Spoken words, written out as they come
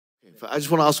I just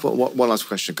want to ask one last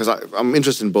question, because I'm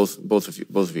interested in both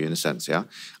of you in a sense, yeah?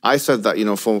 I said that, you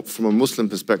know, from a Muslim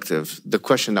perspective, the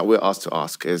question that we're asked to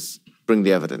ask is, bring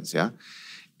the evidence, yeah?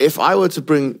 If I were to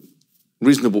bring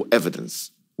reasonable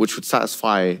evidence, which would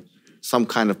satisfy some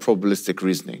kind of probabilistic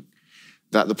reasoning,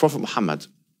 that the Prophet Muhammad,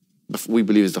 we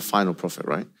believe is the final prophet,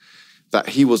 right? That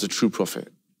he was a true prophet,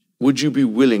 would you be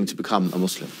willing to become a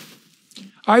Muslim?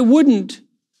 I wouldn't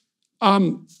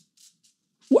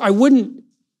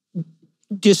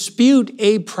dispute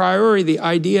a priori the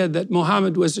idea that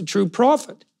Muhammad was a true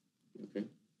prophet. Okay.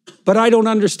 But I don't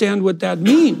understand what that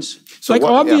means. So like,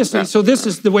 obviously, so this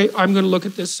is the way I'm going to look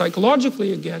at this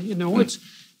psychologically again. You know, it's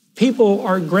people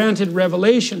are granted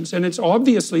revelations, and it's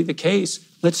obviously the case,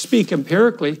 let's speak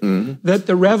empirically, that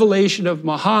the revelation of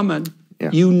Muhammad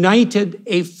united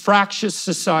a fractious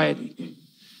society.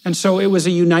 And so it was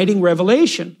a uniting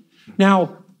revelation.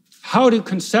 Now, how to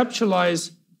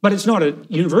conceptualize, but it's not a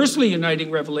universally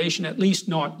uniting revelation, at least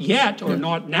not yet, or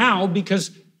not now,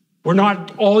 because we're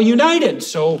not all united.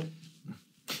 So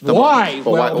why?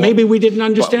 Well, maybe we didn't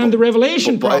understand the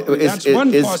revelation properly. That's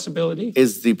one possibility.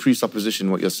 Is the presupposition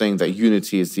what you're saying, that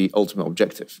unity is the ultimate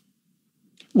objective?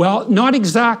 Well, not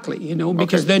exactly, you know,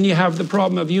 because then you have the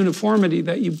problem of uniformity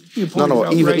that you pointed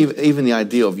out. Even the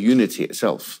idea of unity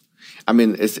itself. I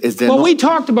mean, is there Well, we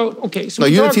talked about, okay, so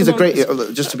unity is a great,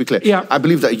 just to be clear, I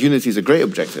believe that unity is a great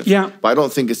objective, but I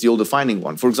don't think it's the all-defining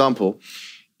one. For example,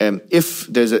 if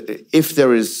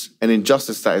there is an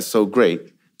injustice that is so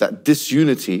great that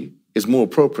disunity is more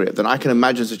appropriate, then I can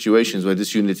imagine situations where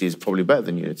disunity is probably better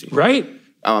than unity. Right.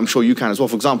 I'm sure you can as well.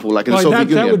 For example, like in the Soviet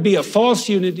Union. That would be a false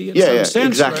unity in some sense,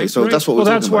 exactly. Right? So that's what we're talking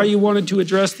about. Well, that's why you wanted to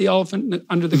address the elephant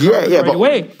under the carpet right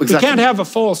away. Exactly. We can't have a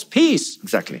false peace.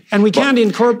 Exactly. And we can't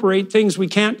incorporate things we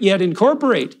can't yet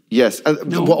incorporate. Yes.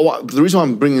 The reason why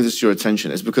I'm bringing this to your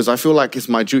attention is because I feel like it's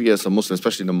my duty as a Muslim,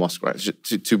 especially in the mosque, right,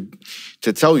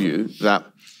 to tell you that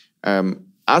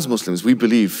as Muslims, we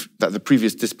believe that the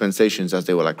previous dispensations, as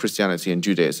they were, like Christianity and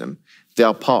Judaism, they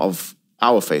are part of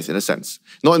our faith, in a sense.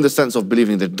 Not in the sense of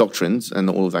believing the doctrines and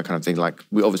all of that kind of thing. Like,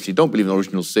 we obviously don't believe in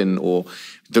original sin or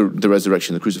the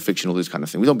resurrection, the crucifixion, all this kind of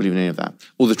thing. We don't believe in any of that.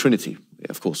 Or the Trinity,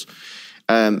 of course.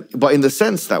 But in the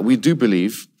sense that we do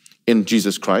believe in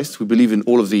Jesus Christ, we believe in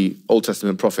all of the Old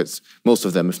Testament prophets, most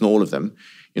of them, if not all of them,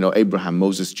 you know, Abraham,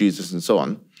 Moses, Jesus, and so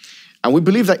on. And we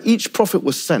believe that each prophet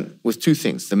was sent with two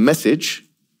things: the message,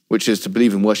 which is to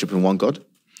believe in worship in one God,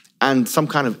 and some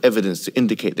kind of evidence to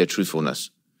indicate their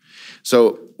truthfulness.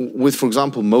 So with, for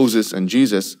example, Moses and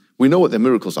Jesus, we know what their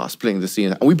miracles are, splitting the sea,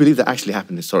 and we believe that actually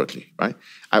happened historically, right?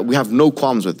 We have no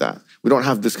qualms with that. We don't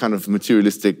have this kind of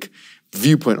materialistic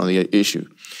viewpoint on the issue.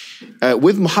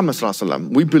 With Muhammad sallallahu alaihi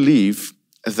wasallam, we believe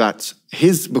that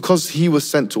because he was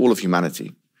sent to all of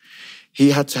humanity,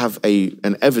 he had to have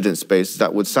an evidence base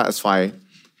that would satisfy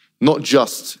not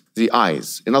just the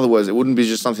eyes. In other words, it wouldn't be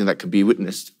just something that could be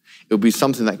witnessed. It would be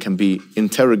something that can be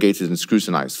interrogated and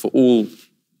scrutinized for all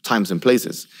times and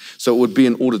places. So it would be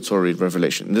an auditory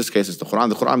revelation. In this case, it's the Quran.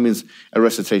 The Quran means a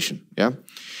recitation, yeah?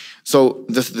 So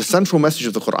the central message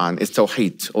of the Quran is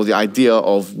tawheed, or the idea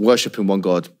of worshiping one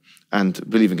God and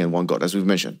believing in one God, as we've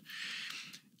mentioned.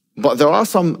 But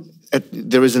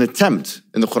there is an attempt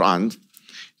in the Quran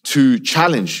to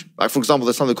challenge, like, for example,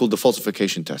 there's something called the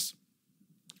falsification test,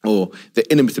 or the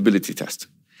inimitability test.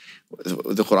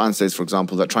 The Quran says, for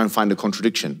example, that try and find a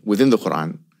contradiction within the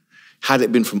Quran. Had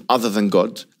it been from other than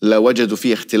God, لَوَجَدُوا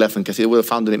فِيهِ اخْتِلَافًا كَثِيرًا, would have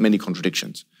found in it many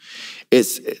contradictions.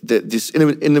 This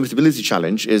inimitability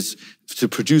challenge is to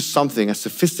produce something as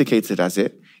sophisticated as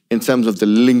it, in terms of the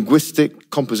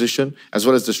linguistic composition, as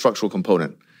well as the structural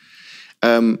component.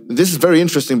 This is very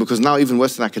interesting because now even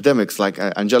Western academics like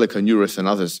Angelica Neuris and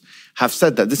others have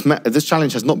said that this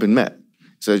challenge has not been met.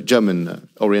 It's a German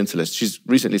Orientalist. She's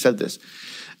recently said this.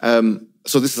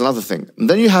 So this is another thing. And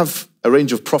then you have a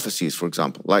range of prophecies, for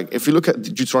example. Like if you look at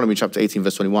Deuteronomy chapter 18,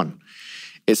 verse 21,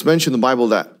 it's mentioned in the Bible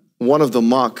that one of the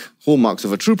hallmarks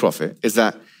of a true prophet is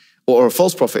that, or a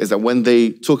false prophet, is that when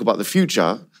they talk about the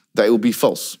future, that it will be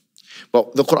false.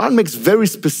 But the Quran makes very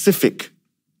specific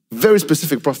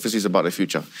prophecies about the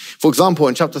future. For example,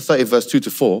 in chapter 30, verse 2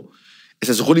 to 4, it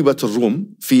says, غُلِبَتُ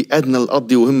الرُّومُ فِي أَدْنَى الْأَرْضِ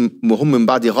وَهُمْ مِنْ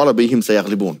بَعْدِ غَلَبِهِمْ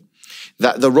سَيَغْلِبُونَ.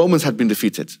 That the Romans had been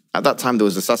defeated. At that time, there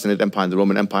was the Sassanid Empire and the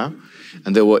Roman Empire,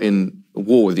 and they were in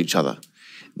war with each other.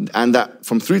 And that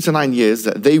from 3 to 9 years,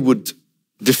 that they would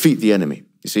defeat the enemy,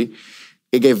 you see.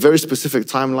 It gave very specific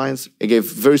timelines. It gave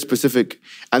very specific,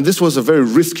 and this was a very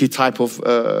risky type of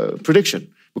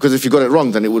prediction, because if you got it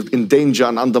wrong, then it would endanger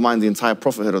and undermine the entire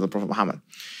prophethood of the Prophet Muhammad.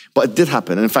 But it did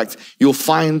happen. And in fact, you'll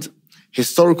find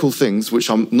historical things which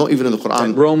are not even in the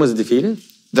Quran. Rome was defeated?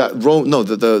 that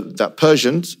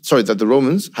the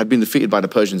Romans had been defeated by the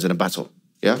Persians in a battle.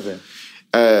 Yeah, okay.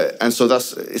 And so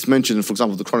it's mentioned, for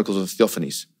example, the Chronicles of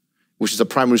Theophanes, which is a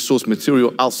primary source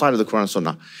material outside of the Quran and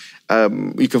Sunnah.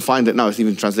 You can find it now; it's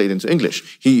even translated into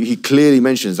English. He clearly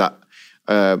mentions that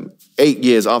 8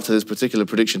 years after this particular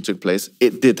prediction took place,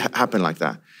 it did happen like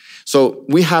that. So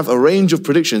we have a range of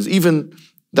predictions, even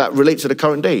that relate to the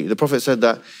current day. The Prophet said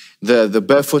that the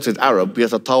barefooted Arab, they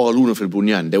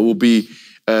will be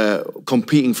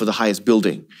competing for the highest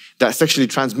building. That sexually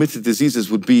transmitted diseases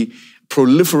would be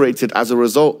proliferated as a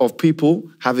result of people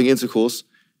having intercourse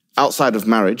outside of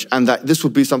marriage, and that this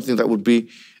would be something that would be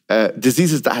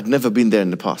diseases that had never been there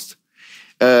in the past.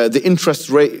 The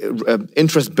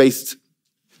interest-based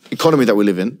economy that we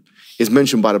live in is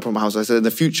mentioned by the Prophet Muhammad. I said in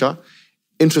the future,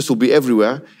 interest will be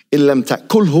everywhere.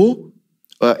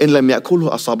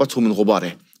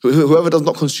 Whoever does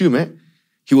not consume it,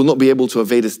 he will not be able to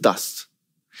evade its dust.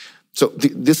 So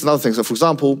this is another thing. So for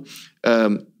example,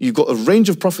 you've got a range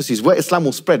of prophecies where Islam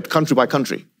will spread country by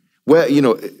country. Where,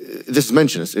 this is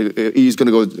mentioned. He's going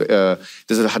to go,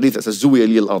 there's a hadith that says, Zuwiya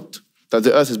lil ard, that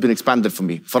the earth has been expanded for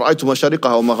me. فَرَأَيْتُ مَشَارِقَهَا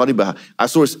وَمَغَارِبَهَا. I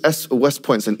saw its west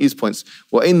points and east points.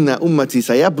 وَإِنَّ أُمَّتِي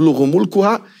سَيَبْلُغُ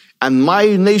مُلْكُهَا. And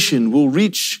my nation will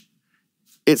reach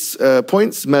its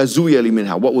points, مَا زُوِيَ لِي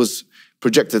مِنْهَا, what was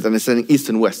projected, and it's saying east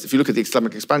and west. If you look at the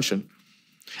Islamic expansion,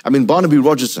 Barnaby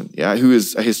Rogerson, who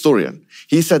is a historian,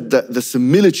 he said that the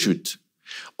similitude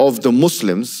of the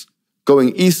Muslims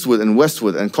going eastward and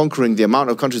westward and conquering the amount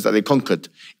of countries that they conquered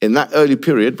in that early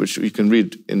period, which you can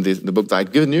read in the book that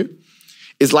I've given you,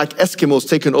 is like Eskimos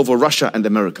taking over Russia and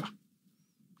America.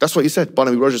 That's what he said,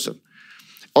 Barnaby Rogerson.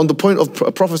 On the point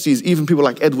of prophecies, even people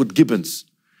like Edward Gibbons,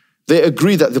 they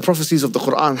agree that the prophecies of the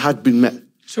Quran had been met.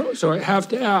 So I have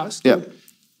to ask. Yeah.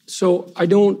 So I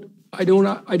don't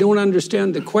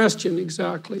understand the question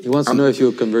exactly. He wants to know if you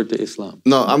will convert to Islam.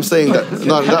 No, I'm saying that.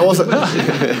 No, that wasn't. That's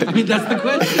the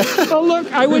question. Well,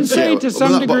 look, I would say to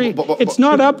some degree, it's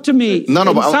not up to me.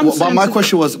 No, but my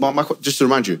question was, just to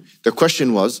remind you, the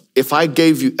question was, if I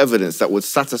gave you evidence that would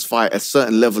satisfy a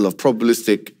certain level of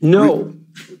probabilistic. No.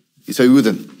 So you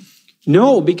wouldn't?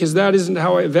 No, because that isn't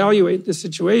how I evaluate the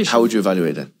situation. How would you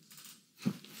evaluate it?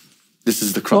 This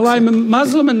is the crux. Well, I'm a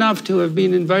Muslim enough to have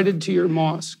been invited to your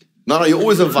mosque. No, you're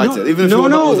always invited.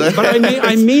 But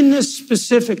I mean this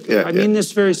specifically. I mean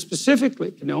this very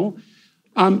specifically,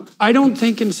 I don't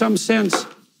think in some sense,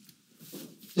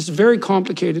 it's a very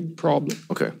complicated problem.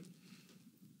 Okay.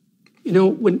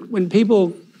 When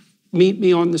people meet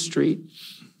me on the street,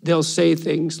 they'll say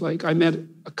things like, I met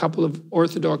a couple of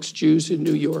Orthodox Jews in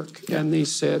New York, and they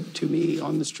said to me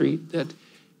on the street that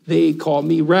they call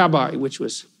me rabbi, which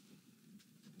was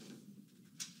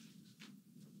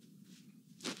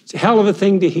it's a hell of a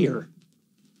thing to hear,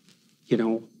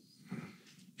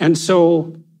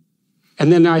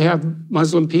 And then I have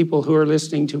Muslim people who are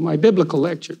listening to my biblical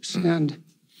lectures, and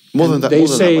more than that,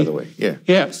 by the way. Yeah.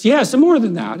 Yes, more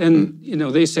than that. And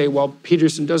they say, well,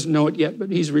 Peterson doesn't know it yet, but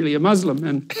he's really a Muslim,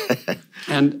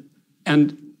 and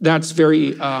that's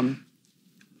very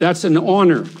that's an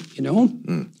honor,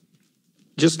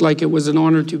 Just like it was an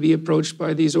honor to be approached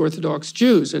by these Orthodox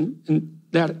Jews, and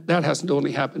that hasn't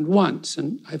only happened once.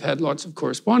 And I've had lots of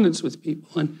correspondence with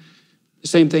people, and the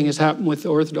same thing has happened with the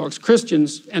Orthodox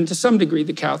Christians, and to some degree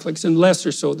the Catholics, and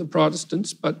lesser so the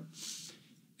Protestants.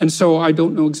 And so I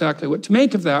don't know exactly what to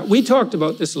make of that. We talked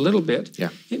about this a little bit,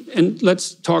 and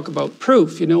let's talk about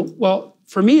proof. Well,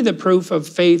 for me, the proof of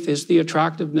faith is the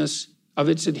attractiveness of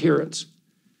its adherents.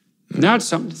 And that's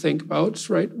something to think about,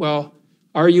 right? Well,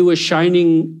 are you a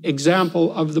shining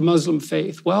example of the Muslim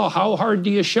faith? Well, how hard do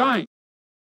you shine?